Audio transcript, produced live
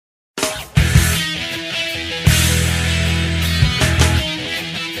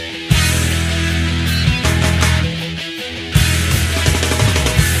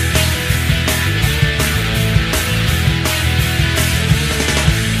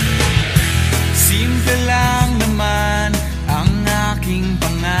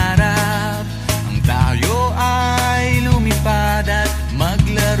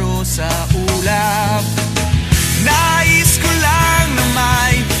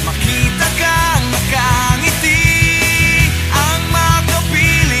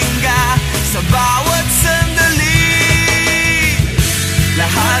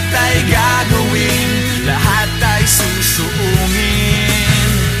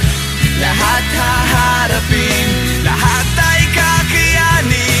tanggapin, lahat ay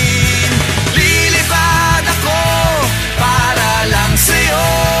kakayanin. Lilipad ako para lang sa'yo.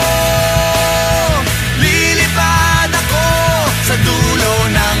 Lilipad ako sa dulo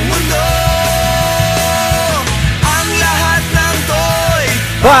ng mundo. Ang lahat ng to'y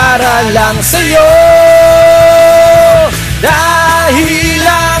para lang sa'yo. Dahil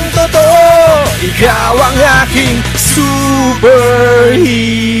ang totoo, ikaw ang aking superhero.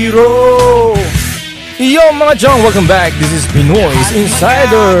 Yo mga chong, welcome back. This is Pinoy's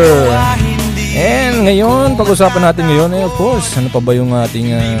Insider. And ngayon, pag-usapan natin ngayon of course, ano pa ba yung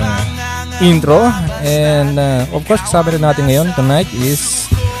ating intro. And of course, kasama rin natin ngayon tonight is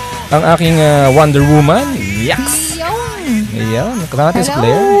ang aking Wonder Woman. Yaks! Ayan, natin si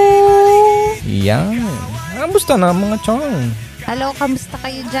Claire. Yan. Kamusta na mga chong? Hello, kamusta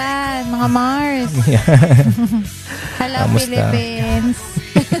kayo dyan, mga Mars? Hello, kamusta? Philippines.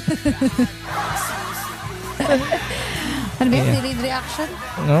 Ano ba yung delayed reaction?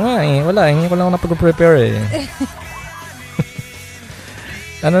 Wala, hindi ko lang ako napag-prepare eh.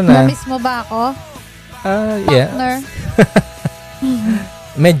 Ano na? Na-miss mo ba ako? Yeah. Partner?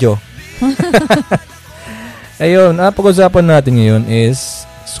 Medyo. Ayun, pag-usapan natin ngayon is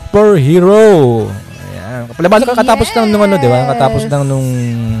superhero. Palabas ka katapos lang nung ano, di ba? Katapos lang nung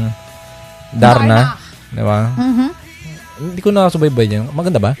Darna. Di ba? Hindi ko nakasubaybay yan.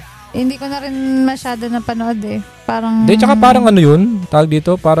 Maganda ba? Hindi ko na rin masyado napanood eh. Parang... Hindi, tsaka parang ano yun? Tawag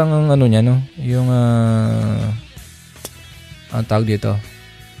dito, parang ano niya, no? Yung, ang tawag dito.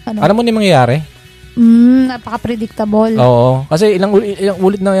 Ano? Alam mo na yung mangyayari? Napaka-predictable. Oo. Kasi ilang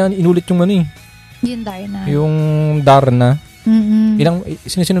ulit na yan, inulit yung ano eh. Yung Darna. Yung Darna.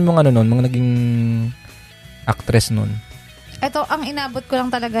 Sino-sino mga ano nun? Mga naging actress nun. Ito, ang inabot ko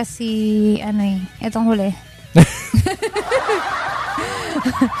lang talaga si, itong huli.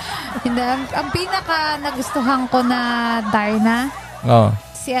 Hindi, ang pinaka nagustuhan ko na Darna,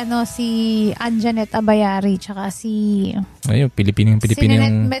 si Anjanette Abayari, tsaka si... Ayun, Pilipinong... Si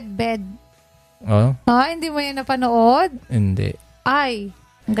Ninette Medved. Hindi mo yan napanood? Hindi. Ay,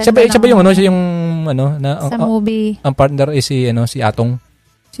 siya ba yung siya yung na sa movie. Ang partner is si Atong.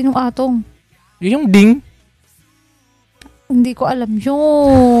 Sinong Atong? Yung Ding. Hindi ko alam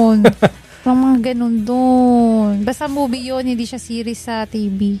yun. Parang mga ganun doon. Basta movie yun, hindi siya series sa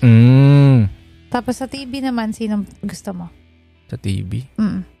TV. Tapos sa TV naman, sino gusto mo? Sa TV?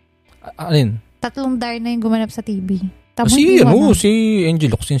 Alin? 3 Darna yung gumanap sa TV. Tapos si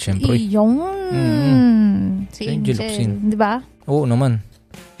Angel Locsin, syempre. Si Angel Locsin. Di ba? Oo naman.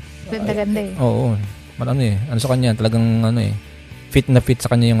 Ganda-ganda eh. Oo. Ano sa kanya, talagang fit na fit sa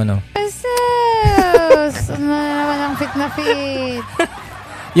kanya yung Pesos! Ano naman ang fit na fit?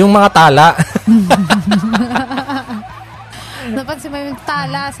 Yung mga tala. Napansin mo yung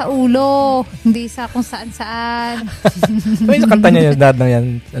tala sa ulo, hindi sa kung saan-saan. May sa kanta niya yung dad na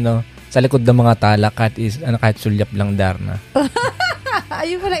yan, sa likod ng mga tala, kahit sulyap lang Darna.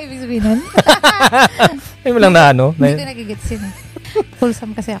 Ayun pala ibig sabihin nun? Ayun mo lang na Hindi ko nagigits yun.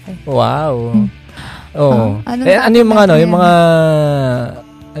 Wholesome kasi ako. Wow. Oo. Ano yung mga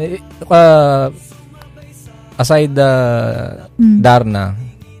aside Darna,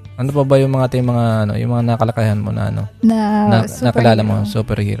 ano pa ba yung mga yung mga nakalakayan mo na nakilala mo,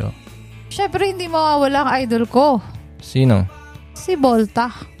 superhero? Syempre, hindi mawawala ang idol ko. Sino? Si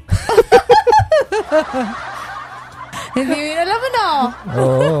Volta. Hindi mo alam mo, no?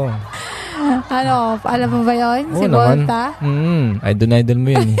 Oo. Alam mo ba yun? Si naman. Volta? Idol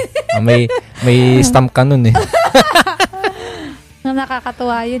mo yun eh. May stamp ka nun eh.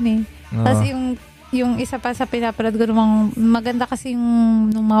 Nakakatuwa yun eh. Tapos yung isa pa sa pinapanood ko namang maganda kasi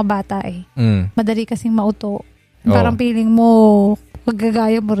yung mga bata eh. Madali kasing mauto. Parang feeling mo,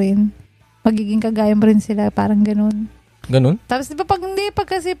 magiging kagaya mo rin sila. Parang ganun. Ganun? Tapos di ba pag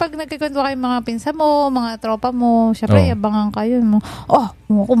nagkikwento kayo mga pinsa mo, mga tropa mo, syempre yabangan kayo mo.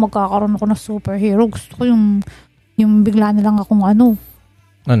 Kung magkakaroon ako ng superhero, gusto ko yung bigla na lang akong Ano?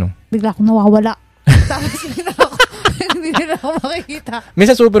 Bigla akong nawawala. Tapos hindi nila ako makikita.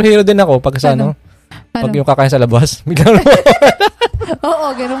 Minsan superhero din ako pag sa pag yung kakain sa labas, biglang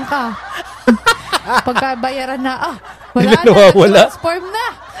Oo, ganun ka. Pagkabayaran na, wala na, transform na.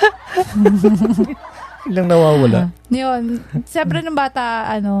 Biglang nawawala. Yun. Siyempre ng bata,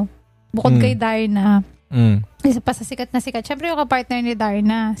 bukod kay Darna, isa pa sa sikat na sikat. Siyempre yung kapartner ni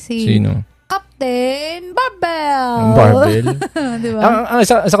Darna, Sino? Captain Barbell. Barbell? Diba? Ang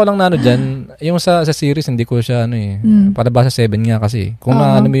isa ko lang dyan, yung sa series, hindi ko siya, para ba sa 7 nga kasi. Kung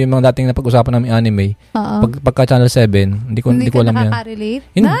mo yung mga dating napag-usapan namin anime, pagka Channel 7, hindi ko alam yan. Hindi ka nakaka-relate?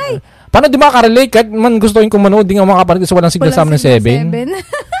 Paano di makakarelate? Kahit man gusto ko manood, di nga makaparelate kasi walang signal sa amin ng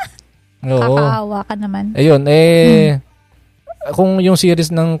 7. Kakaawa ka naman. Ayun, kung yung series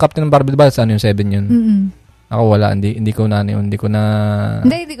ng Captain Marvel ba, saan yung 7 yun? Ako wala, hindi ko na. Hindi ko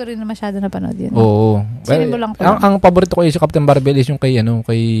rin na masyado napanood yun. Oo. Ang paborito ko is yung Captain Marvel is yung kay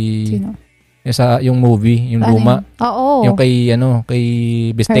Sino? Yung movie, yung luma. Oo. Yung kay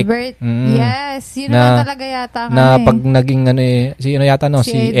Bistek. Herbert. Yes, yun naman talaga yata. Na pag naging sino yata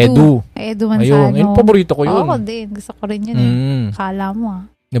si Edu. Edu Manzano. Ayun, yung paborito ko yun. Oo din, gusto ko rin yun. Kala mo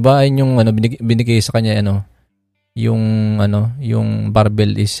Diba, yung binigay sa kanya yung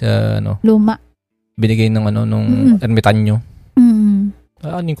barbell is luma. Binigay ng nung ermitanyo.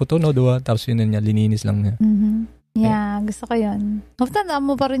 Anin ko to, no, diba? Tapos yun niya, lininis lang niya. Yeah, gusto ko yun. Tandaan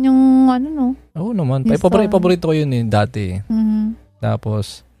mo pa rin yung no? Oo naman. Paborito ko yun dati.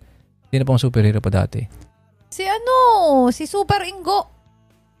 Tapos, hindi na pang superhero pa dati. Si Super Ingo.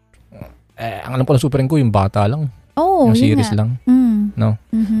 Ang alam ko ng Super Ingo, yung bata lang. Yung series lang. No?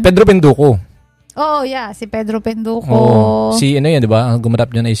 Pedro Penduko. Oh, yeah. Si Pedro Penduko. Si yan, di ba? Ang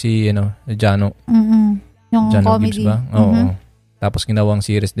gumanap dyan ay si Jano. Yung Jano comedy. Gibbs ba? Oo. Tapos ginawang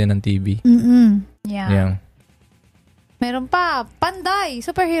series din ng TV. Yeah. Meron pa, Panday,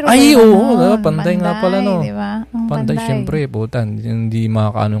 superhero. Ay, oo, Panday nga pala, no? Diba? Panday, syempre, putan. Hindi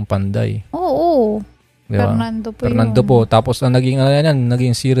makakaano yung Panday. Oo. Diba? Fernando po. Tapos,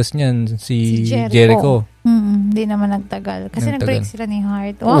 naging series niyan, si Jericho. Hindi naman nagtagal. Kasi nag-break sila ni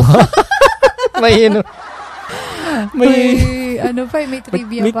Hart. Wow. may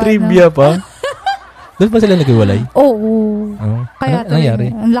trivia pa. May trivia pa? Doon pa sila naghiwalay? Oo. Kaya nangyari?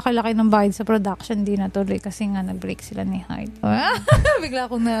 Ang laki-laki ng bayad sa production, di natuloy kasi nga nag-break sila ni Hart. Bigla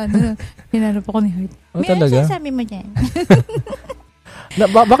akong hinanap ako ni Hart. Talaga? Sabi mo dyan.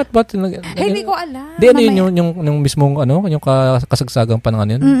 Bakit ba? Hindi ko alam. Yung mismong yung kasagsagang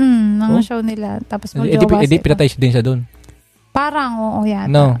panangan yun? Mga show nila. Tapos Edi pinatay din siya doon. Parang, oo yata.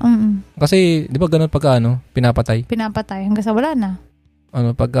 No. Kasi, di ba ganun pagka pinapatay? Pinapatay hanggang sa wala na.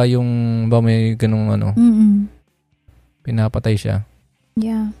 Pagka yung may ganung pinapatay siya.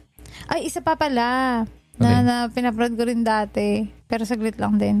 Yeah. Ay, isa pa pala na pinaprod ko rin dati. Pero saglit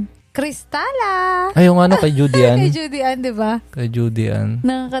lang din. Cristala! Ay, yung kay Judy Ann. Kay Judy Ann, di ba? Kay Judy Ann.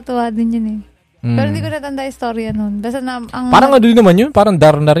 Nakakatuwa din yun Pero hindi ko natanda yung storya nun. Basta parang din naman yun. Parang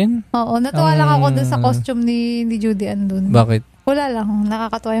Darna rin. Oo, natuwa lang ako dun sa costume ni Judy Ann dun. Bakit? Wala lang.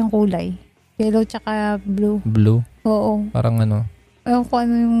 Nakakatuwa yung kulay. Yellow tsaka blue. Blue? Oo. Parang Ewan ko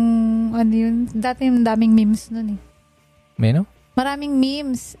yun. Dati yung daming memes nun May Maraming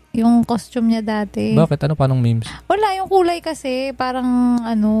memes. Yung costume niya dati. Bakit? Paanong memes? Wala, yung kulay kasi. Parang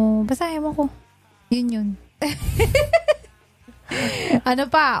basahin mo ko. Yun. Ano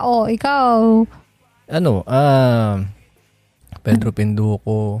pa? Ikaw. Pedro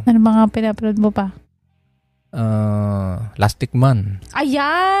Penduko. Ano mga pinaprod mo pa? Plastic Man.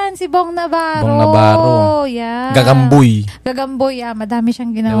 Ayan, si Bong Navarro. Bong Navarro. Yeah. Gagamboy, Madami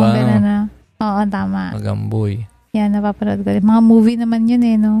siyang ginawang ganana. Oo, tama. Gagamboy. Yan, napapanood ko. Mga movie naman yun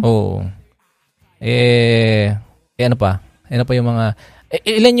no? Oo. Ano pa? Ano pa yung mga...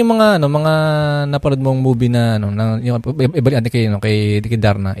 ilan yung mga napanood mong movie na yung ibalik kay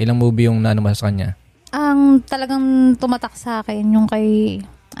Darna. Ilang movie yung naano mo sa kanya? Ang talagang tumatak sa akin yung kay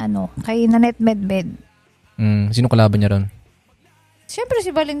Nanette Medved. Sino kalaban niya ron? Siyempre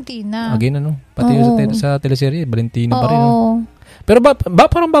si Valentina. Again, pati sa teleserye, Valentina pa rin. Pero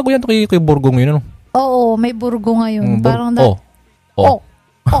parang bago yan kay Burgo ngayon, Oo, may Burgo ngayon. Parang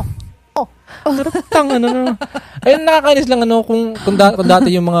Ayun, nakakainis lang kung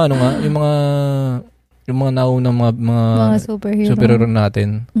dati yung mga yung mga naunang mga superhero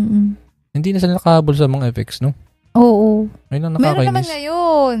natin. Hindi na sila nakahabol sa mga effects, no? Oo. Ayun lang Meron nakakainis. naman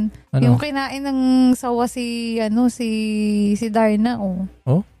ngayon. Yung kinain ng sawa si Darna,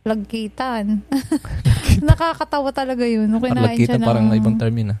 lagkitan. Nakakatawa talaga yun. Nung kinain siya ng... Parang ibang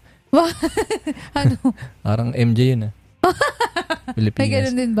term yun, Parang MJ yun, Pilipinas. May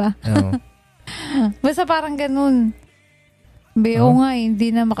ganun din ba? Oo. Basta parang ganun. Hindi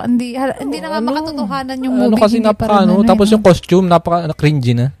na makatotohanan yung movie. Kasi tapos yung costume,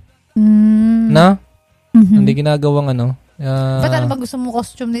 napaka-cringy na. Hindi ginagawang Ba't ba gusto mo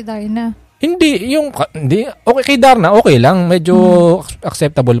costume ni Darna? Hindi. Okay, kay Darna, okay lang. Medyo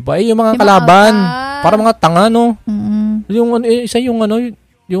acceptable pa. Yung mga kalaban, para mga tanga, Yung isa yung mga,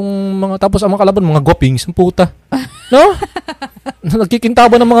 tapos ang mga kalaban, mga gopings, ang puta. No?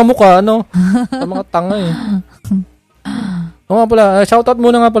 Nagkikintaba ng mga mukha, Ang mga tanga, nga pala, shoutout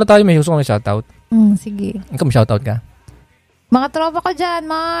muna nga pala tayo. May gusto kami shoutout. Sige. Ikaw may shoutout ka? Mga tropa ko dyan,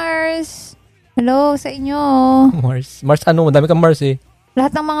 Mars. Hello sa inyo. Mars, madami kang Mars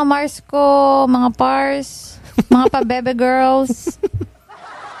Lahat ng mga Mars ko, mga Pars, mga pa-bebe girls.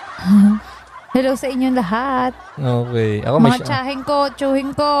 Hello sa inyong lahat. Okay. Ako mga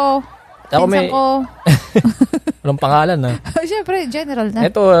tsuhin ko. Ako may... ko. Walang pangalan na. Siyempre, general na.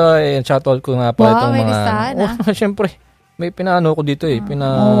 Ito, shoutout ko nga pa itong may mga... listahan Siyempre, may pinaano ko dito eh.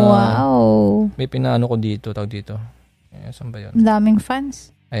 Wow. May pinaano ko dito, tawag dito. Saan ba yun? Daming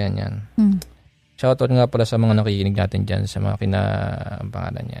fans. Ayan yan. Shoutout nga pala sa mga nakikinig natin dyan, sa mga ang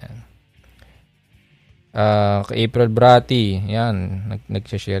pangalan yan. Kay April Brati, yan,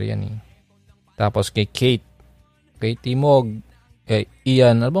 nag-share yan eh. Tapos kay Kate, kay Timog, kay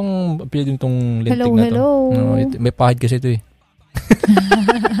Ian, ano bang appeal din tong linting na to? Hello. May pahid kasi ito eh.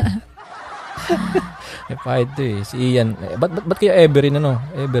 May pahid to eh. Si Ian. Ba't kaya Everin ano?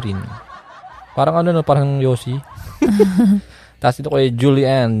 Everin. Parang ano no, parang Yossi. Tapos ito kay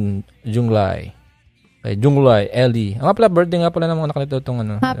Julianne Junglay. Kay Junglay, Ellie. Ang pala, birthday nga pala ng mga anak nito itong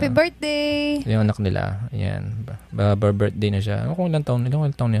ano. Happy birthday! Yung anak nila. Ayan. Birthday na siya. Ano kung ilang taon?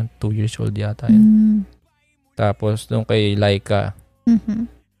 Ilang taon na yan? 2 years old yata yan. Tapos doon kay Laika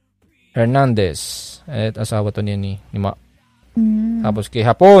Hernandez. At asawa to niya ni Ma. Tapos kay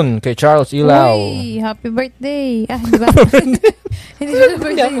Hapon, kay Charles Ilaw. Uy, happy birthday. Hindi ba? Hindi ba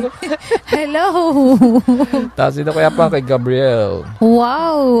birthday? Hello. Tapos dito kaya pa kay Gabriel.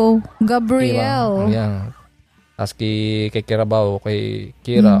 Wow, Gabriel. Ayan. Tapos kay Kirabaw, kay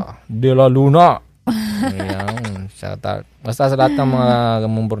Kira de la Luna. Ayan. Basta sa lahat ng mga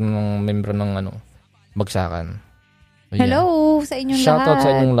membro ng ano, bagsakan. Ayan. Hello sa inyong lahat. Shoutout sa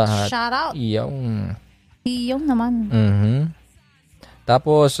inyong lahat. Shoutout. Iyong naman.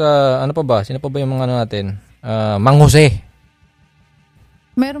 Tapos, ano pa ba? Sino pa ba yung mga ano natin? Mang Jose.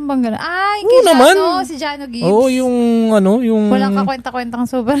 Meron bang gano'n? Ay, si Jano Gibbs. Oo, yung walang kakwenta-kwentang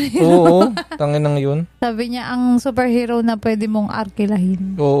superhero. Oo, tangin ng yun. Sabi niya, ang superhero na pwede mong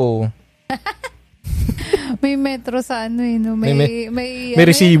arkilahin. Oo. May metro sa ano eh, no? May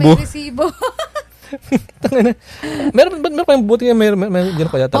resibo. May resibo. Meron pa yung buti nga, meron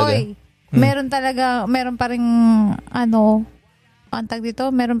gano'n kaya talaga. Oy, meron pa rin, ang tag dito,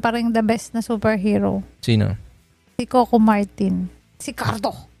 meron pa rin the best na superhero. Sino? Si Coco Martin. Si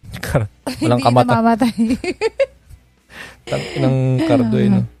Cardo. Walang Hindi kamata. namamatay. Ng Cardo eh,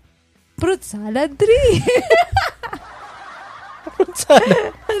 no? Fruit salad 3. Fruit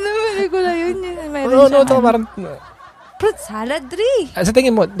salad? Ano, pelikula yun? Meron siya. Ito parang... Fruit salad 3. Sa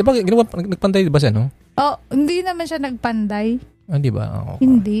tingin mo, di ba, nagpantay ba siya, no? Hindi naman siya nagpanday. Di ba?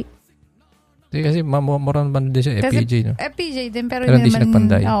 Hindi. Kasi moran band din siya, FPJ, no? FPJ din, pero hindi siya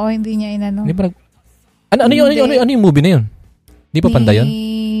nagpanday. Oo, hindi niya inano. Hindi ba ano yung movie na yun? Di pa panday yun? Ni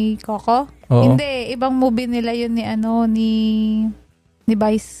Coco? Oo. Hindi, ibang movie nila yun ni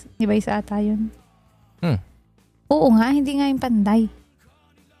Vice. Ni Vice ata yun. Oo nga, hindi nga yung panday.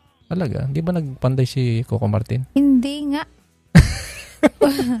 Talaga? Di ba nagpanday si Coco Martin? Hindi nga.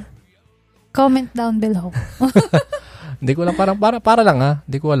 Comment down below. Hindi ko alam, para lang ha.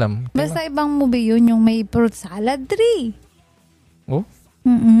 Hindi ko alam. Basta ibang movie yun, yung may fruit salad 3. Oh?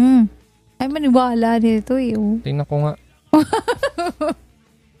 Ay, maniwala dito eh. Tingnan ko nga.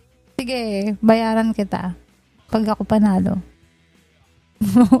 Sige, bayaran kita. Pag ako panalo.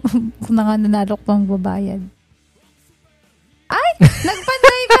 Kung nanalo ko pang babayad. Ay!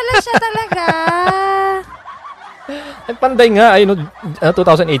 Nagpanday pala siya talaga! Nagpanday nga. Ay,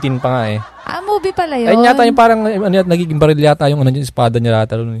 2018 pa nga eh. Movie pala yun? Ay, yata yung parang nagiging baril yata yung espada niya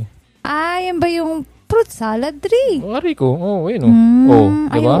yata. Yan ba yung fruit salad 3? Ari ko. Yun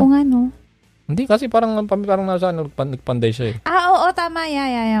Ay, diba? oo nga no. Hindi kasi parang nasa nagpanday siya eh. Oo, tama.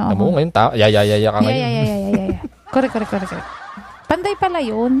 Yeah. Tama mo ngayon, yaya ka ngayon. Yeah. Correct. Panday pala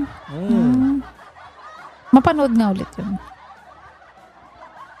yun. Mapanood nga ulit yun.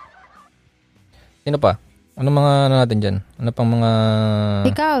 Sino pa? Ano mga natin dyan? Ano pang mga...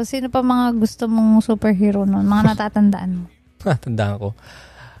 Ikaw, sino pa mga gusto mong superhero nun? Mga natatandaan mo? Tandaan ko.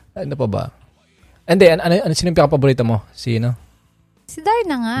 Ano pa ba? Hindi, sino yung pinaka-paborito mo? Sino? Si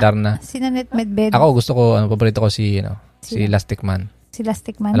Darna nga. Darna. Si Nanette Medved. Ako gusto ko, paborito ko si Lastic Man. Si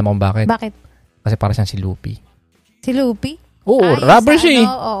Lastic Man? Alam mo kung bakit? Bakit? Kasi para siyang si Luffy. Si Luffy? Oo, rubber siya.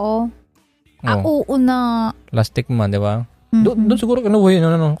 Oo. Oo na. Lastic Man, di ba? Doon siguro kinuha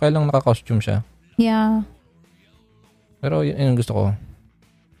yun, kaya lang naka-costume siya. Yeah. Pero yun yung gusto ko.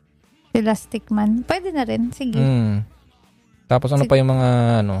 Si Lastic Man. Pwede na rin. Sige. Tapos ano pa yung mga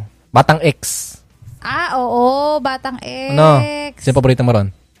Batang X. Oo. Batang X. Ano? Sino paborito mo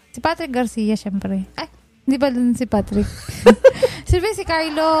ron? Si Patrick Garcia, syempre. Ay, hindi ba dun si Patrick? Si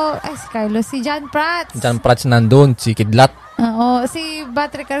Carlo. Si John Prats. John Prats nandun. Si Kidlat. Oo. Si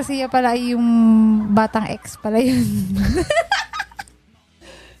Patrick Garcia pala yung Batang X pala yun.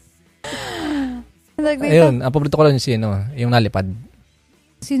 Ayun, ang paborito ko lang yung nalipad.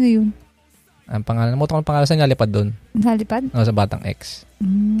 Sino yun? Ang pangalan, mo ang pangalan sa nalipad doon. Nalipad? Sa Batang X.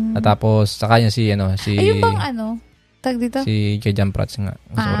 At tapos, sa kanya si... yung bang tag dito? Si J. Jam Prats nga.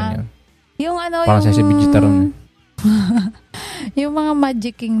 Gusto ko rin yan. Yung parang si Vegeta ron. Yung mga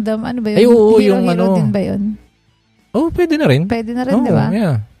Magic Kingdom, ano ba yun? Ay, oo, yung din ba yun? Oh, pwede na rin. Pwede na rin, di ba?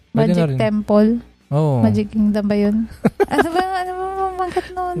 Yeah. Magic Temple. Oh. Magic Kingdom ba yun? Ano ba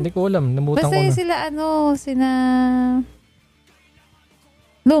mangkat nun? Hindi ko alam. Namutan ko na. Basta sila sina...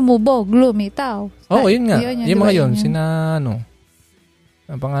 Lumubog, lumitaw. Yun nga. Yung mga yun. Sina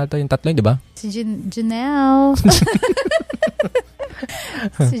ang pangalan yung tatlo yun, di ba? Si Janelle.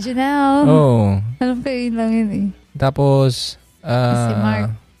 Si Janelle. Oo. Alam ko yun lang yun eh. Tapos, si Mark.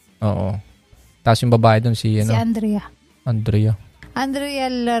 Oo. Tapos yung babae doon si Andrea. Andrea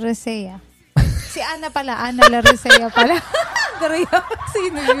Laricea. Si Ana pala. Ana Laricea pala. Andrea.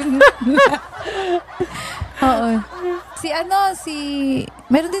 Sino yun? Oo.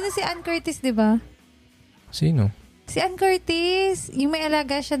 Meron din na si Ann Curtis, di ba? Sino? Si Ann Curtis. Yung may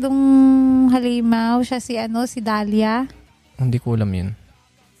alaga siya dong halimaw. Siya si Dahlia. Hindi ko alam yun.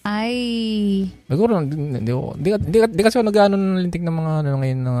 Ay. Siguro, di kasi ako nag-ano nalintik ng mga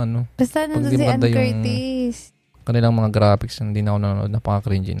ngayon ng Basta nandun si Ann Curtis. Kanilang mga graphics, hindi na ako nanonood,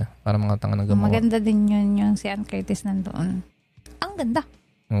 napaka-cringy na. Para mga tanga na gumawa. Maganda din yun yung si Ann Curtis nandoon. Ang ganda.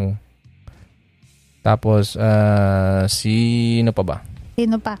 Oo. Tapos, sino pa ba?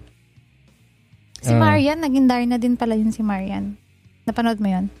 Sino pa? Si Marian, naging Darna din pala yun si Marian. Napanood mo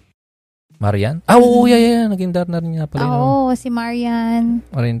yun? Marian? Oo, yeah. Naging Darna rin nga pala yun. Oo, si Marian.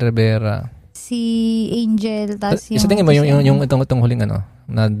 Marian Rivera. Si Angel. Isa tingin mo yung itong huling si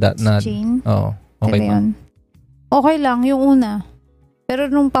Jane? Oo. Okay ba? Okay lang, yung una. Pero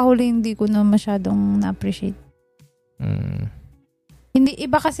nung pahuli, hindi ko na masyadong na-appreciate. Hindi,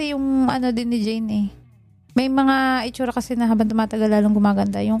 iba kasi yung din ni Jane eh. May mga itsura kasi na habang tumatagal lalong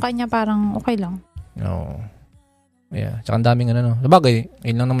gumaganda. Yung kanya parang okay lang. Oo. Yeah. Tsaka ang daming Sabagay,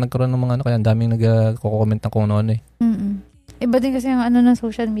 yun lang naman nagkaroon ng mga kaya ang daming nagko-comment ng kung ano eh. Iba din kasi yung ng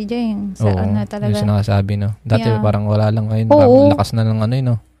social media yung talaga. Yung sinasabi, no? Dati parang wala lang ngayon. Lakas na ng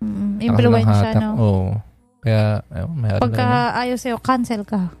Impluwensya, no? Oo. Kaya, pagka ayaw sa'yo, cancel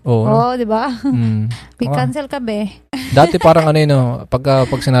ka. Oo, di ba? Cancel ka, be. Dati parang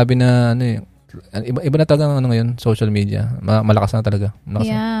pag sinabi na iba na talaga ngayon, social media. Malakas na talaga.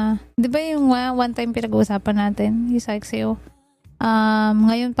 Di ba yung one time pinag-uusapan natin, yung sabi sa'yo,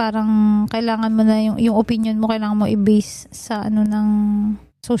 ngayon parang kailangan mo na yung opinion mo, kailangan mo i-base sa ng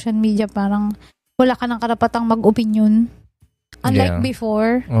social media. Parang wala ka ng karapatang mag-opinion. Unlike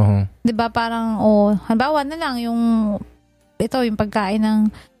before, di ba parang, halimbawa na lang yung pagkain ng,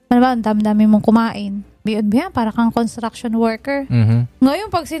 halimbawa, ang dami mong kumain. Biyod para kang construction worker. Ngayon,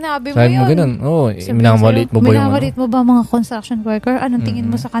 pag sinabi mo yun, ganun. Minamalit mo ba yung minamalit mo ba mga construction worker? Anong tingin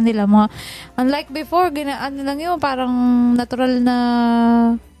mo sa kanila? Unlike before, lang yun, parang natural na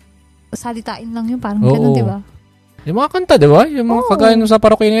salitain lang yun. Parang ganun, di ba? Yung mga kanta, di ba? Yung mga kagaya sa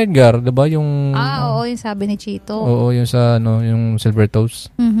Parokya ni Edgar, di ba? Yung yung sabi ni Chito. Oo, yung sa yung Silver Toes.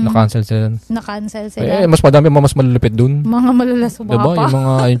 Na-cancel sila. Mas madami mas malulupit dun. Mga malalaso diba? Pa. Yung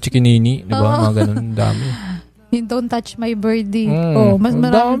mga chikinini, di ba? Mga ganun, dami. Yung Don't Touch My Birdie. Mas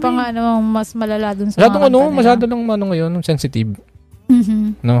marami pa nga mas malala dun sa mga kanta. Masyado lang ngayon, sensitive.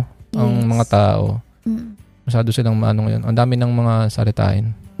 No? Ang mga tao. Masyado silang ngayon. Ang dami ng mga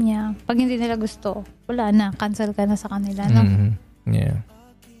salitain. Yeah. Pag hindi nila gusto, wala na. Cancel ka na sa kanila, no? Yeah.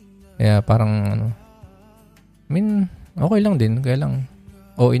 Kaya parang, okay lang din. Kaya lang,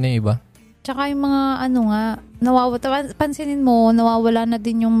 OA na yung iba. Tsaka yung mga, pansinin mo, nawawala na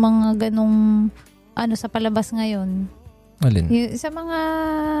din yung mga ganong, sa palabas ngayon. Alin? Sa mga,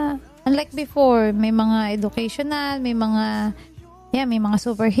 unlike before, may mga educational, may mga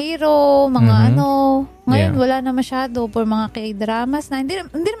superhero, mga Ngayon, wala na masyado for mga K-dramas na. Hindi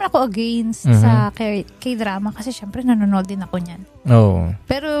naman ako against sa K-drama kasi syempre nanonood din ako niyan.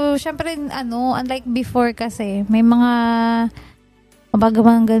 Pero syempre, unlike before kasi, may mga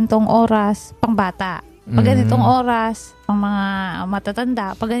mabagawang ganitong oras, pang bata. Pag ganitong oras, pang mga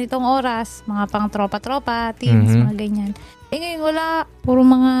matatanda. Pag ganitong oras, mga pang tropa-tropa, teens, mga ganyan. Ngayon wala. Puro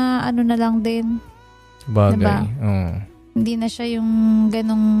mga na lang din. Bagay. Diba? Hindi na siya yung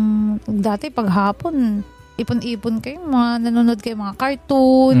ganong dati paghapon ipon-ipon kayo nanonood kayo mga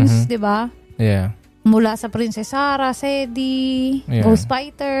cartoons, di ba? Yeah. Mula sa Princess Sarah, Sedi, Ghost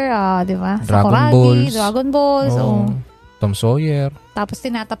Fighter, di ba? Dragon Balls, Tom Sawyer. Tapos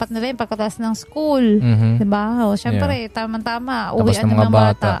tinatapat nila yung pagkatapos ng school, di ba? Syempre, tama-tama, uwian ng mga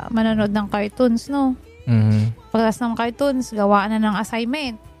bata, manonood ng cartoons, no? Pagkatapos ng cartoons, gawaan na ng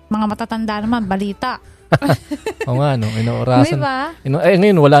assignment. Mga matatanda naman, balita. Oo nga, no? Inoorasan. Diba?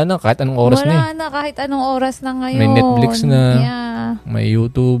 Ngayon, wala na. Kahit anong oras na. Wala na. Kahit anong oras na ngayon. May Netflix na. Yeah. May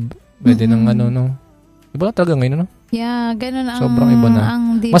YouTube. Pwede ng no? Iba na talaga ngayon, no? Yeah, ganun ang sobrang iba na.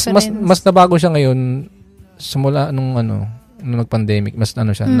 Ang difference. Mas nabago siya ngayon simula nung nung nag-pandemic. Mas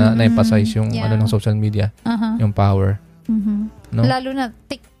siya, na-emphasize yung ng social media. Yung power. No? Lalo na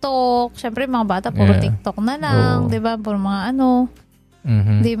TikTok. Siyempre, mga bata, puro TikTok na lang. Diba? Puro mga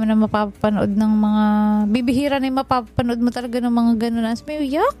hindi mo na mapapanood ng mga bibihira na yung mapapanood mo talaga ng mga gano'n. May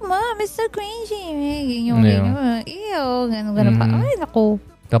yak ma, Mr. Cringy. Ganyan. Iyo, gano'n pa. Ay, naku.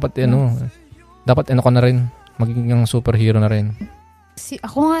 Dapat dapat ka na rin. Magiging superhero na rin.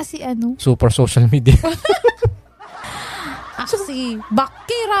 Ako nga super social media. Si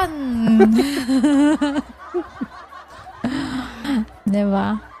Bakiran.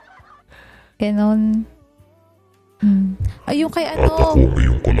 Diba? Ganon. Ay, yung kay At ako ang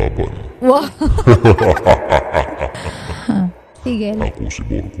iyong kalaban. Wow. Sige. Ako si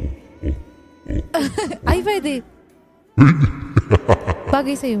Borgo. Ay, pwede.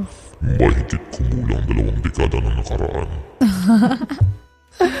 Bagay sa'yo. Mahigit kumulang 2 dekada na nakaraan.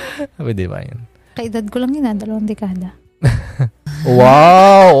 Pwede ba yun? Kaedad ko lang yun 2 dekada.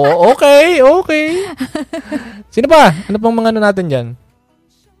 Wow! Okay. Sino pa? Ano pang mga natin dyan?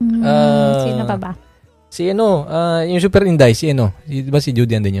 Sino pa ba? Si yung Super Inday, di ba si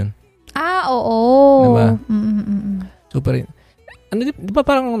Judy din yun? Oo. Diba? Super di ba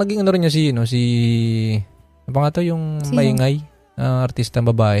parang naging rin niya ano pa nga to yung maingay, artista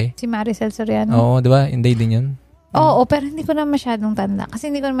babae? Si Maricel Soriano? Oo, di ba? Inday din yun? Oo, pero hindi ko na masyadong tanda. Kasi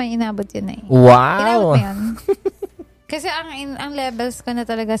hindi ko naman inabot yun eh. Wow! Inabot mo yun? Kasi ang levels ko na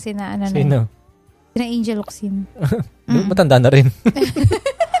talaga sina Sino? Sina Angel Locsin. Matanda na rin.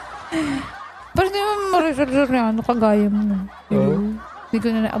 Pero hindi mo Maricel kagaya mo. Hindi ko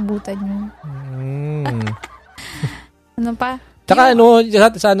na naabutan yun. Ano pa? Tsaka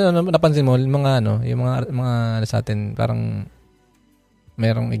sa napansin mo, yung mga sa atin, parang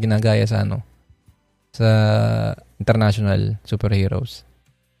merong ginagaya sa sa international superheroes.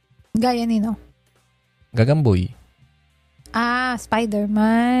 Gaya nino? Gagamboy.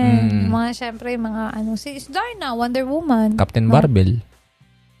 Spider-Man. Mga syempre, si Darna, Wonder Woman. Captain Marvel.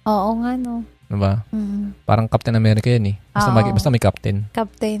 Oo nga, no. Diba? Parang Captain America yan eh. Basta may Captain.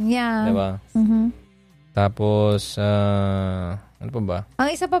 Captain, yeah. Diba? Tapos, ano pa ba?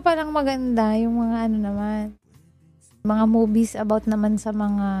 Ang isa pa palang maganda, yung mga naman, mga movies about naman sa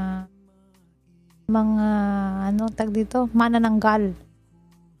mga tag dito, manananggal.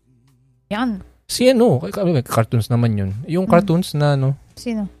 Yan. Si cartoons naman yun. Yung cartoons na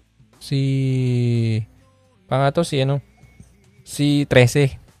Sino? Si 13.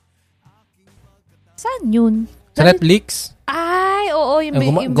 Saan yun? Sa Netflix. Ay, oo.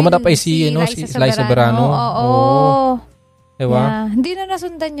 Gumanap ay si Liza Verano. Oo. Diba? Yeah. Hindi na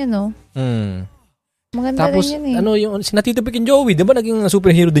nasundan yun, no? Maganda tapos, rin yun yung sinatito Pick and Joey, diba naging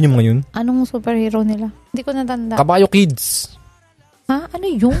superhero din yung mga yun? Anong superhero nila? Hindi ko natanda. Kabayo Kids. Ha? Ano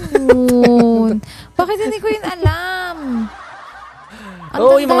yun? Bakit hindi ko yun alam?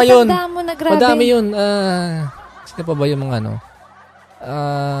 Yung mga yun. Mo na, grabe. Madami yun. Sino pa ba yung mga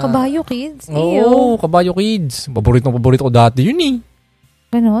Kabayo Kids? Oo, Kabayo Kids. Paborito ko dati yun eh.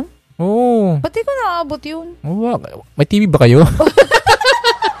 Ganon? Oo. Ba't di ko nakaabot yun? Oo. May TV ba kayo?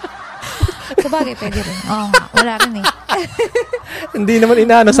 Sabagay, pwede rin. Oo nga, wala rin eh. Hindi naman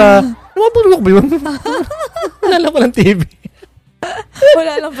inaano sa... Napapulok ba yun? Wala lang palang TV.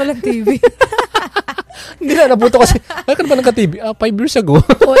 Wala lang palang TV. Hindi na, nabuto kasi. Ay, ka na ba nagka-TV? 5 years ago.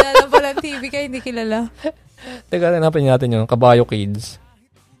 Wala lang palang TV kaya hindi kilala. Teka, hanapin natin yun. Kabayo Kids.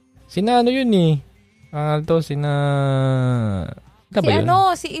 Sina yun eh. Sina ba yun?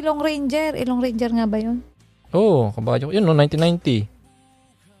 Si Ilong Ranger. Ilong Ranger nga ba yun? Oo, Kabayo. Yun 1990.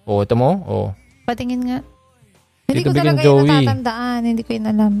 Ito mo? Patingin nga. Hindi Dito ko talaga yun natatandaan. Hindi ko yun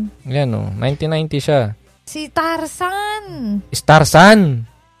alam. Yan 1990 siya. Si Tarzan.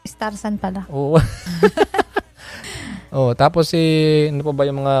 Tarzan pala. Oo. Tapos ano pa ba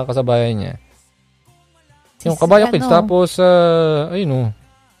yung mga kasabayan niya? Yung Kabayo Kids. Tapos,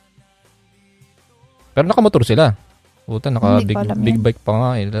 pero nakamotor sila. Big bike pa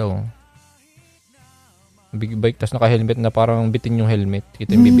nga. Big bike, tas naka-helmet na parang bitin yung helmet.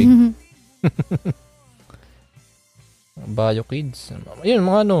 Kita yung bibig. Kabayo Kids. Ayun,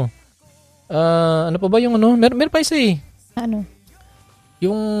 mga ano pa ba yung meron pa isa eh. Ano?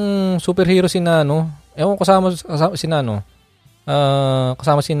 Yung superhero ewan ko kasama sina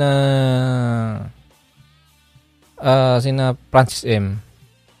Francis M.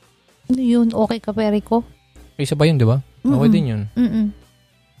 Ano yun? Okay ka, Perico? Isa ba yun, di ba? Okay din yun.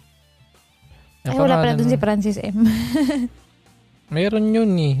 Ay, wala pala dun si Francis M. Meron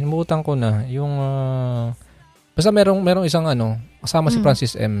yun eh. Namutan ko na. Yung, basta merong isang kasama si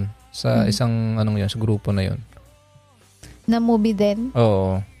Francis M. Sa isang, yun, sa grupo na yun. Na movie din?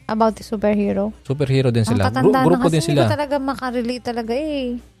 Oo. About the superhero? Superhero din sila. Grupo din sila. Hindi ko talaga makarelate talaga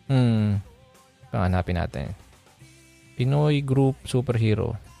eh. Hanapin natin. Pinoy Group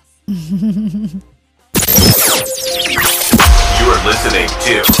Superhero. You are listening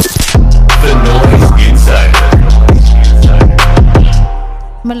to Pinoy Insider.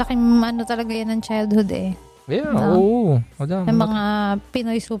 Malaking talaga yan ng childhood eh. Yeah, oo. Ng mga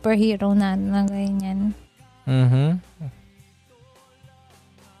Pinoy superhero na ganyan.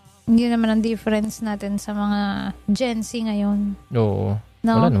 Hindi naman ang difference natin sa mga Gen Z ngayon. Oo.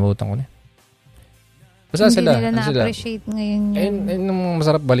 No? Wala, namutang ko na. Basta hindi sila. Hindi nila na-appreciate ngayon yun.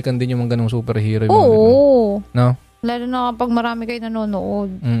 Masarap balikan din yung mga ganong superhero. Oo. No? Lalo na kapag marami kayo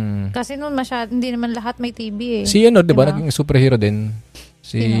nanonood. Kasi noon hindi naman lahat may TV eh. Si diba? Naging superhero din.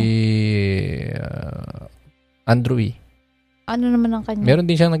 Si Andrew E. Ano naman ang kanya? Meron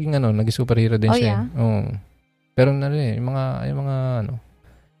din siyang naging superhero din siya. Yeah? Oo. Pero yung mga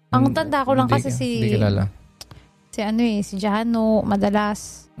ang tanda ko lang kasi hindi kilala. Si Jano,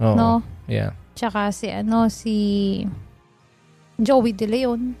 madalas. Oo. No? Yeah. Tsaka si Joey De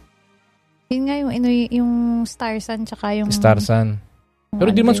Leon. Yun nga yung Star Sun tsaka yung Star Sun.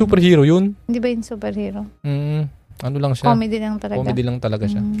 Pero di man superhero yun. Hindi ba yung superhero? Ano lang siya? Comedy lang talaga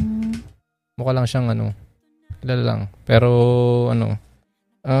siya. Mukha lang siyang kilala lang. Pero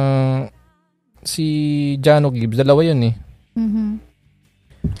si Jano Gibbs, dalawa yun eh.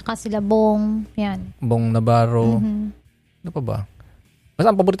 Tsaka sila Bong, yan. Bong Navarro. Ano pa ba? Basta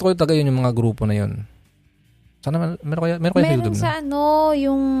ang paborito ko talaga yun yung mga grupo na yun. Sana meron kayo sa YouTube sa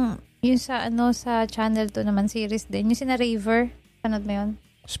yung sa Channel 2 naman series din. Yung sina Raver. Panood mo yun?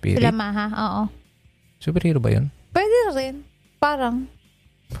 Spirit? Sila Maha, oo. Superhero ba yun? Pwede rin. Parang.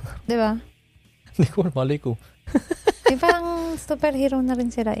 Di ba? Hindi ko, malay ko. Parang superhero na rin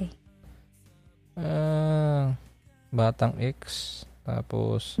sila eh. Batang X.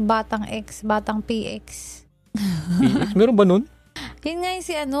 Tapos Batang X, Batang PX. PX? Meron ba nun? Yun nga yung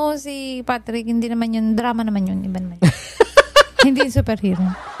si Patrick, hindi naman yun, drama naman yun, iba naman yun. Hindi yung superhero.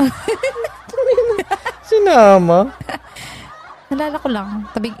 Sinama? Nalala ko lang,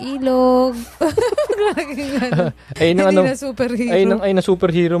 tabing ilog. Ay, hindi na superhero. Ay, na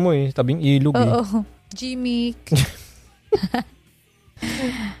superhero mo eh, tabing ilog eh. Oo, Jimmy.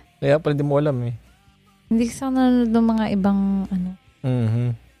 Kaya pala di mo alam eh. Hindi kasi ako nanonood ng mga ibang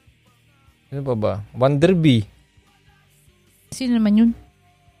Ano pa ba? Wonder Bee. Sino naman yun?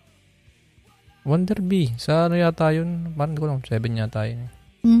 Wonder Bee. Sa yata yun? Parang hindi ko lang. 7 yata yun.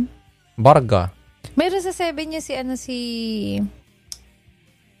 Barga. Meron sa 7 niya sino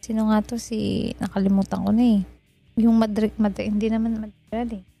nga to? Nakalimutan ko na eh. Yung Madrid, hindi naman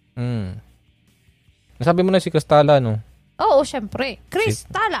Madrid eh. Nasabi mo na si Cristala, no? Oo, syempre.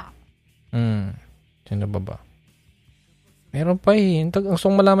 Cristala! Sino ba? Meron pa eh. Ang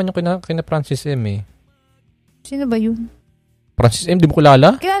gusto malaman yung kina Francis M eh. Sino ba yun? Francis M, di mo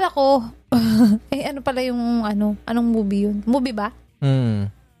kilala? Kilala ko. Ano pala yung anong movie yun? Movie ba?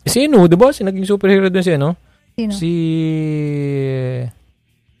 Sino, di ba? Naging superhero din si Sino?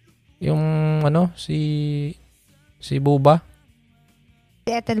 Si Buba.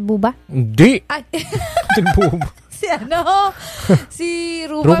 Si Ethel Buba? Hindi. Ay. Ethel Buba. Si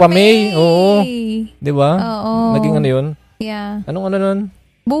Rupa May. Oo. Di ba? Oo. Naging yun? Yeah. Anong nun?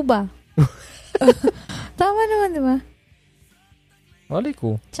 Buba. Tama naman, di ba? Wali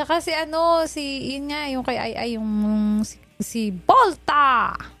ko. Tsaka yun nga, yung kay Ay, yung si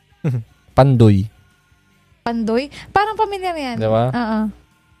Volta. Pandoy. Parang pamilyar yan. Di ba? Oo.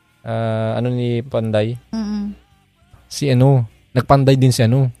 Ano ni Panday? Si nagpanday din si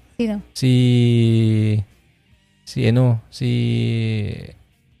Sino? Si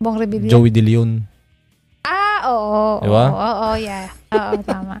Bong Rebilla. Joey De Leon. Oo. Diba? Oo, yeah. Oo,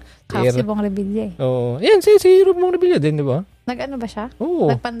 tama. Si Bong Rebilla eh. Oo. Yan, si Bong Rebilla din, di ba? Nag-ano ba siya? Oo.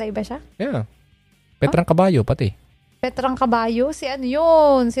 Nagpanday ba siya? Yeah. Petrang Kabayo, pati. Petrang Kabayo? Si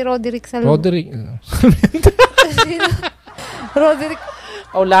yun? Si Roderick Salvo. Sino? Roderick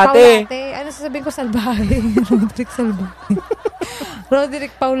Paulate. Ano sasabihin ko? Salbahe. Roderick Salbahe.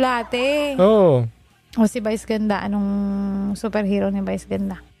 Roderick Paulate. Oo. O si Vice Ganda. Anong superhero ni Vice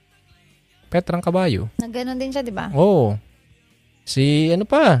Ganda? Petrang Kabayo. Nagganon din siya, di ba? Oo. Si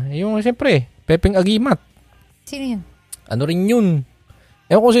yung siyempre, Pepeng Agimat. Sino yun? Ano rin yun?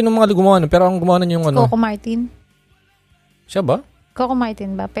 Ewan ko sino mga gumawa pero ang gumawa yung Coco Martin. Siya ba? Coco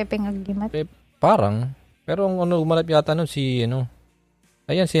Martin ba? Pepeng Agimat? Parang. Pero ang gumalap yata si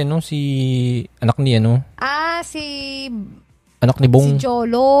Ayan, si anak ni anak ni Bong. Si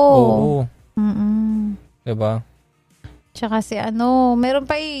Jolo. Oo. Diba? Tsaka meron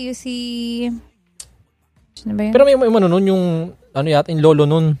pa sino ba yun? Pero may nun, yung, yata, yung lolo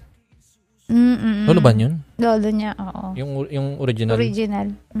nun. Lolo ba yun? Lolo niya, oo. Yung original.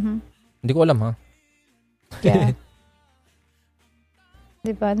 Original. Hindi ko alam, ha? Yeah.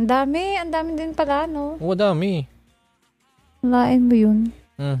 Diba? Ang dami din pala, no? Oo, dami. Lain mo yun.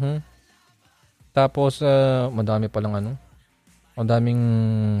 Tapos, madami palang ang daming...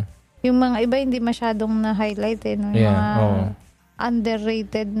 Yung mga iba hindi masyadong na-highlight, no? Yung mga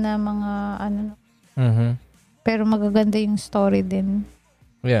underrated na mga Pero magaganda yung story din.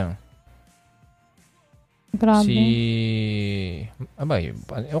 Yeah. Grabe.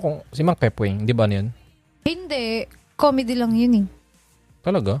 Si Mang Pepwing, di ba yun? Hindi. Comedy lang yun, eh.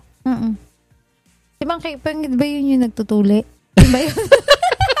 Talaga? Si Mang Pepwing, di ba yun yung nagtutuli? Di ba yun?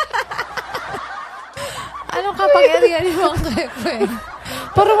 Anong kapangyarihan ni Mang Pepwing?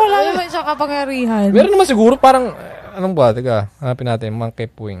 Parang wala naman siya kapangyarihan. Meron naman siguro, parang, anong ba? Teka, hanapin natin, Mang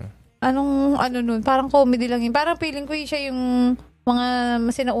Pepwing. Anong nun? Parang comedy lang yun. Parang feeling ko siya yung mga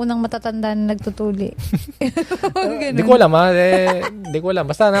sinaunang matatanda na nagtutuli. Hindi ko alam, ha? Hindi ko alam.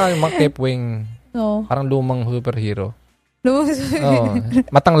 Basta yung Mang Pepwing. No. Parang lumang superhero.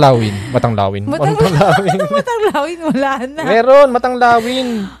 Matanglawin. Matanglawin, wala na. Meron, Matanglawin.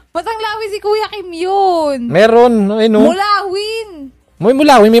 Matanglawin si Kuya Kim yun. Meron, Mulawin. May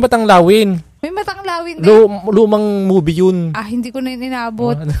Mulawin, may Matanglawin. May Matanglawin din. Lumang movie yun. Hindi ko na yun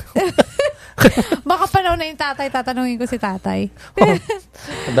inabot. Baka panahon na yung tatay, tatanungin ko si tatay.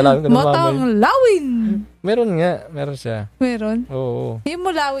 Matanglawin. Meron nga, meron siya. Meron? Oo. Yung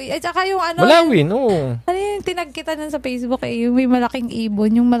Mulawin. At saka yung Mulawin, oo. Ano yung tinagkita nun sa Facebook yung may malaking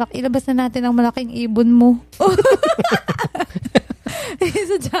ibon. Ilabas na natin ang malaking ibon mo.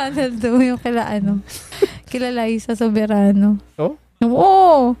 Sa channel 2, yung kila Liza Soberano. Oh?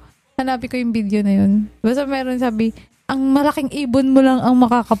 Oo. Hanapin ko yung video na yun. Basta meron sabi, ang malaking ibon mo lang ang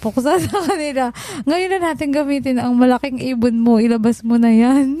makakapuksa sa kanila. Ngayon na natin gamitin ang malaking ibon mo. Ilabas mo na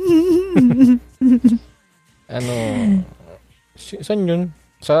yan. Saan yun?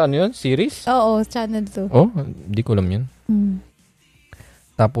 Sa yun? Series? Oo, channel 2. Oh, hindi ko alam yun.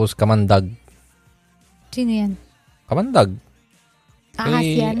 Tapos, Kamandag. Sino yan? Kamandag. Ahas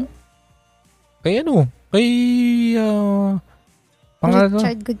yan? Kay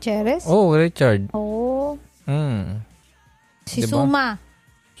Richard Gutierrez? Oh, Richard. Oo. Si diba?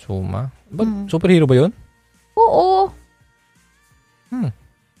 Suma. Superhero ba yun? Oo.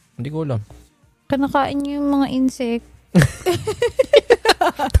 Hindi ko alam. Kanakain niyo yung mga insect.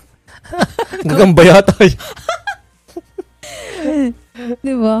 Gagamba yata yun.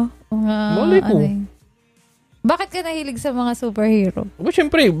 Diba? Malay ko. Bakit ka nahilig sa mga superhero?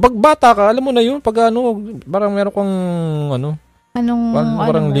 Siyempre, bata ka, alam mo na yun. Pag parang meron kang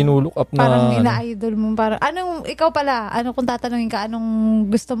parang linulook up na. Parang ina-idol mo. Ikaw pala, kung tatanungin ka, anong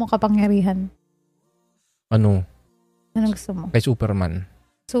gusto mong kapangyarihan? Anong gusto mo? Kay Superman.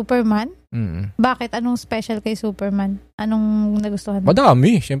 Superman? Bakit? Anong special kay Superman? Anong nagustuhan mo?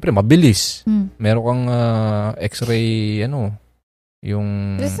 Madami. Siyempre, mabilis. Meron kang x-ray,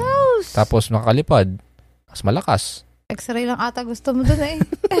 yung... Results! Tapos makakalipad. Mas malakas. X-ray lang ata gusto mo dun eh.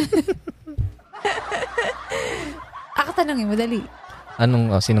 Tanongin mo, dali.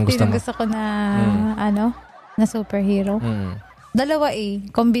 Sinong gusto mo? Sinong gusto ko na, na superhero? Dalawa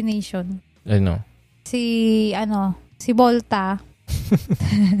combination. Si Volta.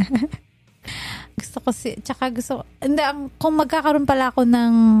 Kung magkakaroon pala ako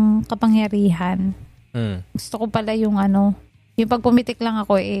ng kapangyarihan, gusto ko pala yung pag pumitik lang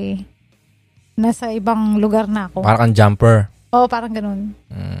ako nasa ibang lugar na ako. Parang jumper. Oo, parang ganun.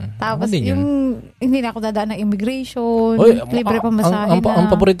 Tapos hindi na ako dadaan ng immigration, libre pa masahe na.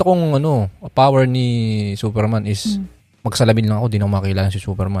 Ang paborito kong power ni Superman is magsalamin lang ako, di na makilala si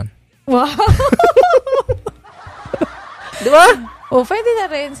Superman. Wow! Di ba? Pwede na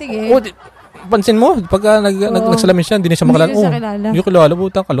rin, sige. Pansin mo, pag nagsalamin siya, hindi na siya makilala. Hindi na siya kilala. Hindi kilala,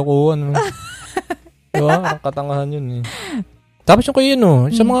 butang kalokohan. Di ba? Ang katangahan yun. Tapos yung kayo,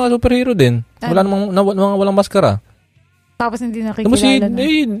 sa mga superhero din, walang maskara. Tapos hindi nakikilala na.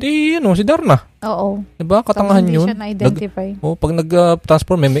 Si Darna. Oo. Diba? Katangahan yun. Hindi siya na-identify. Pag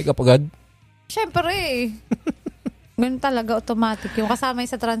nag-transform, may makeup agad. Siyempre. Ganun talaga, automatic. Yung kasama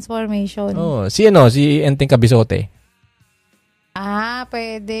sa transformation. Si Enteng Cabisote.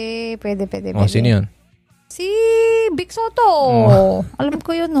 Pwede. Sino yun? Si Big Soto. Alam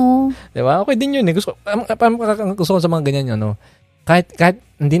ko yun, Diba? Okay din yun. Gusto ko sa mga ganyan yun, Kahit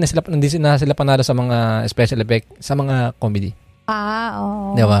hindi na sila panalo sa mga special effect, sa mga comedy.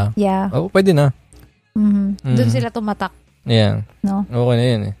 Oo. Diba? Yeah. Oh, pwede na. Doon sila tumatak. Yeah. No? Okay na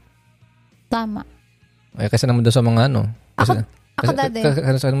yan eh. Tama. Eh, kasi naman doon sa mga Ako dati.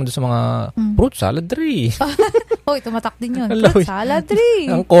 Kasi naman doon sa mga fruit salad tree. Hoy, tumatak din yun. Fruit salad tree.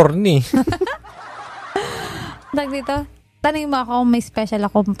 Ang corny. Dito, tanong mo ako kung may special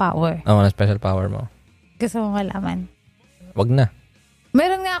akong power. Ano special power mo? Gusto mo malaman? Wag na.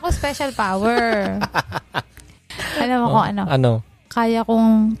 Meron nga ako special power. Alam mo kung ano? Ano? Kaya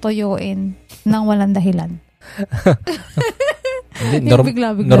kong tuyuin nang walang dahilan. Hindi,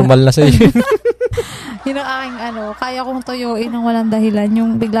 bigla-bigla. Normal na sa'yo. Yun ang aking kaya kong tuyuin nang walang dahilan,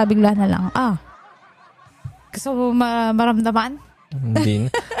 yung bigla-bigla na lang. Gusto mo maramdaman?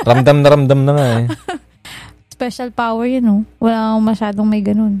 Hindi. Ramdam na nga eh. Special power yun, Wala akong masyadong may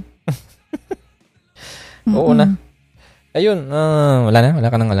ganun. Oo na. Ayun, wala na? Wala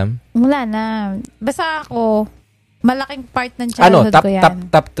ka nang alam? Wala na. Basta ako, malaking part ng childhood ko yan.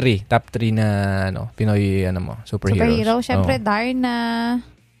 Top 3 na Pinoy superheroes. Superhero, syempre Darna,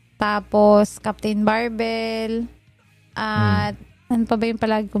 tapos Captain Barbell, at ano pa ba yung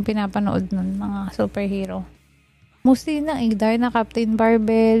palagi kong pinapanood nun, mga superhero. Mostly na, Darna, Captain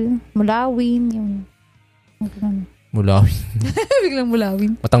Barbell, Mulawin, yung Mulawin. Biglang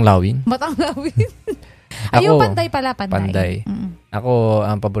Mulawin. Matanglawin. Ayun, Panday pala, Panday. Ako,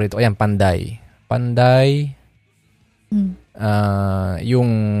 ang paborito ko, Panday. Panday,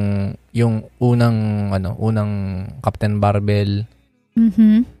 yung unang Captain Barbell.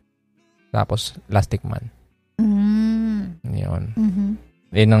 Tapos Plastic Man. Yun.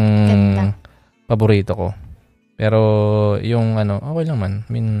 Yun ang paborito ko. Pero yung okay lang man. I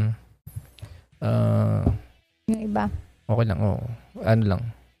mean, yung iba. Okay lang, ano lang.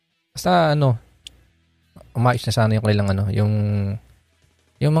 Basta umayos na sana yung kanilang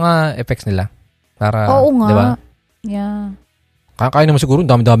yung mga effects nila. Para, oo nga. Diba? Yeah. Kaya naman siguro,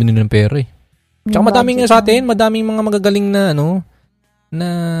 dami-dami nila ng pera eh. Tsaka madaming sa atin, madaming mga magagaling na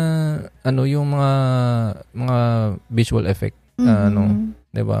yung mga visual effect.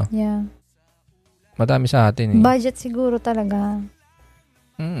 Diba? Yeah. Madami sa atin eh. Budget siguro talaga.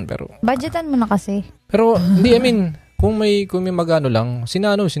 Pero budgetan mo na kasi. Pero hindi, I mean, kung may magano lang,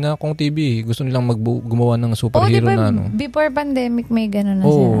 sina Kong TV, gusto nilang gumawa ng superhero diba, na before pandemic may gano'n na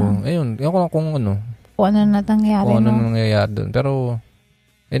sila. Ayun. Kung Kung ano na nangyari. Kung ano nangyayari doon. Pero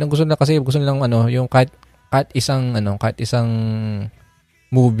ang gusto nila kasi nilang yung kahit isang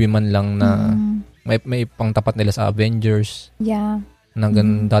movie man lang na may pangtapat nila sa Avengers. Yeah. Na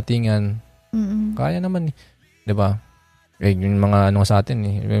ganun datingan. Kaya naman, 'di ba? Yung mga sa atin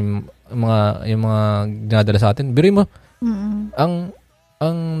yung mga dinadala sa atin. Biro mo. Ang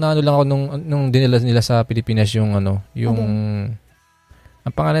lang ako nung dinala nila sa Pilipinas yung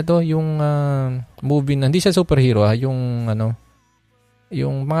ang pangalan to, yung movie na hindi siya superhero yung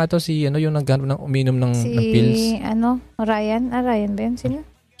yung mga to yung naghanap ng uminom ng pills. Ryan ba yun? Sino?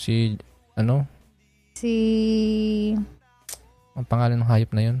 Si ang pangalan ng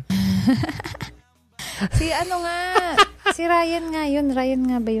hayop na yun. Si Ryan nga yun. Ryan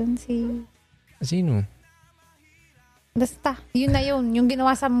nga ba yun? Sino? Basta, yun na yun. Yung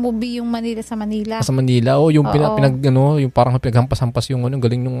ginawa sa movie, yung Manila sa Manila. Sa Manila, yung yung parang pinaghampas-hampas yung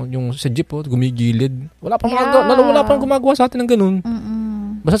galing yung sa jeep, gumigilid. Wala pang gumagawa sa atin ng ganun.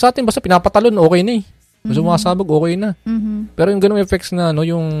 Basta sa atin, basta pinapatalon, okay na eh. Basta sumasabog, okay na. Pero yung ganung effects na,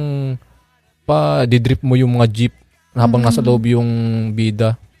 yung pa-didrip mo yung mga jeep habang nasa loob yung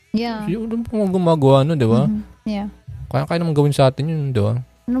bida. Yeah. Yung gumagawa, di ba? Yeah. Kaya naman gawin sa atin yun, di ba?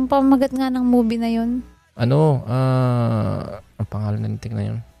 Anong pamagat nga ng movie na yun? Ang pangalan ng ting na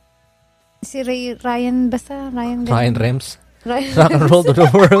yun? Si Ryan, basta Ryan. Ryan Rems. Rock and roll to the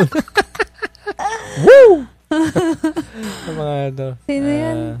world. Woo! Ang mga ito. Sino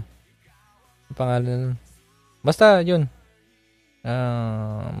yan? Ang pangalan. Basta, yun.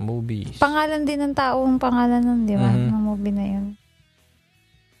 Movies. Pangalan din ng taong pangalan nun, di ba? Ng movie na yun.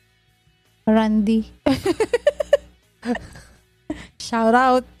 Randy. Shout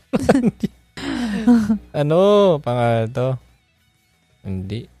out. Pangalan to?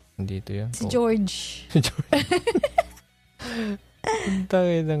 Hindi ito yun. Si George.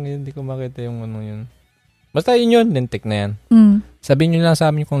 Hindi ko makita yung yun. Basta yun, lintik na yan. Sabihin nyo lang sa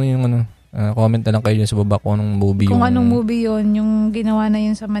amin kung yung comment na lang kayo sa baba kung anong movie kung anong movie yun, yung ginawa na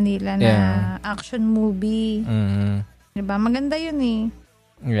yun sa Manila na action movie. Diba? Maganda yun eh.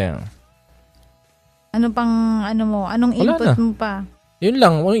 Yeah. Anong input mo pa? Yun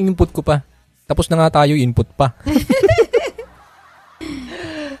lang, anong input ko pa? Tapos na nga tayo, input pa.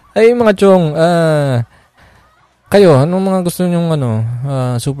 Ay, mga chong, kayo, anong mga gusto nyong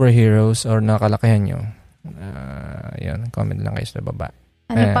superheroes or nakalakihan nyo? yun. Comment lang kayo sa baba.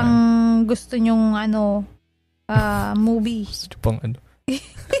 Ano pang gusto nyong movie? Gusto pang ano?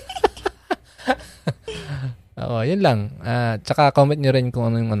 Oo, yun lang. Tsaka comment nyo rin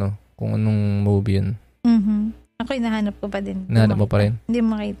kung anong movie yun. Ako hinahanap ko pa din. Hinahanap mo pa rin? Hindi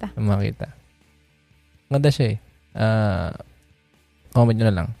makita. Ganda siya eh. Comment nyo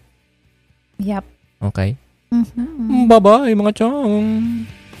na lang. Yep. Okay? Bye-bye mga chong!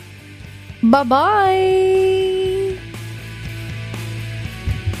 Bye-bye!